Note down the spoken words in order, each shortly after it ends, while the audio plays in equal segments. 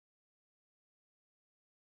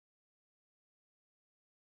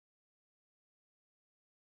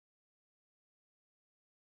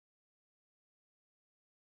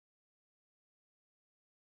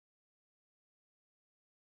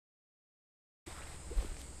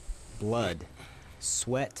blood,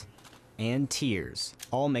 sweat, and tears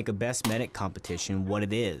all make a Best Medic competition what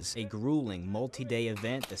it is, a grueling multi-day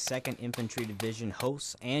event the 2nd Infantry Division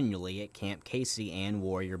hosts annually at Camp Casey and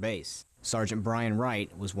Warrior Base. Sergeant Brian Wright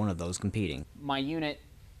was one of those competing. My unit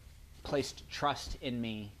placed trust in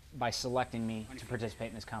me by selecting me to participate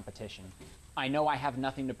in this competition. I know I have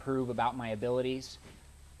nothing to prove about my abilities,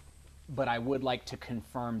 but I would like to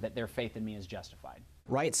confirm that their faith in me is justified.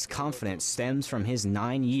 Wright's confidence stems from his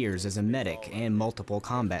 9 years as a medic and multiple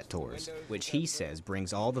combat tours, which he says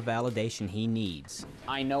brings all the validation he needs.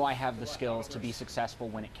 I know I have the skills to be successful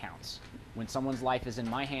when it counts. When someone's life is in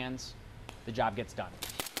my hands, the job gets done.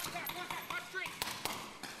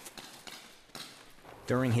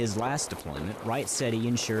 During his last deployment, Wright said he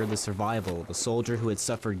ensured the survival of a soldier who had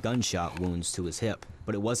suffered gunshot wounds to his hip,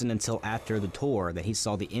 but it wasn't until after the tour that he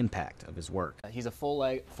saw the impact of his work. He's a full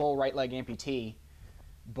right leg amputee,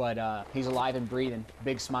 but he's alive and breathing.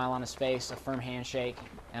 Big smile on his face, a firm handshake,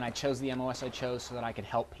 and I chose the MOS I chose so that I could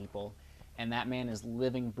help people. And that man is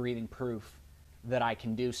living, breathing proof that I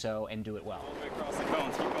can do so and do it well.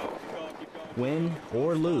 Win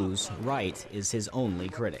or lose, Wright is his only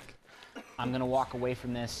critic. I'm going to walk away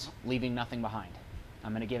from this leaving nothing behind.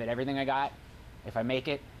 I'm going to give it everything I got. If I make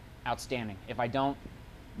it, outstanding. If I don't,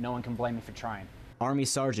 no one can blame me for trying. Army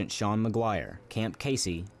Sergeant Sean McGuire, Camp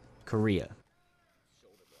Casey, Korea.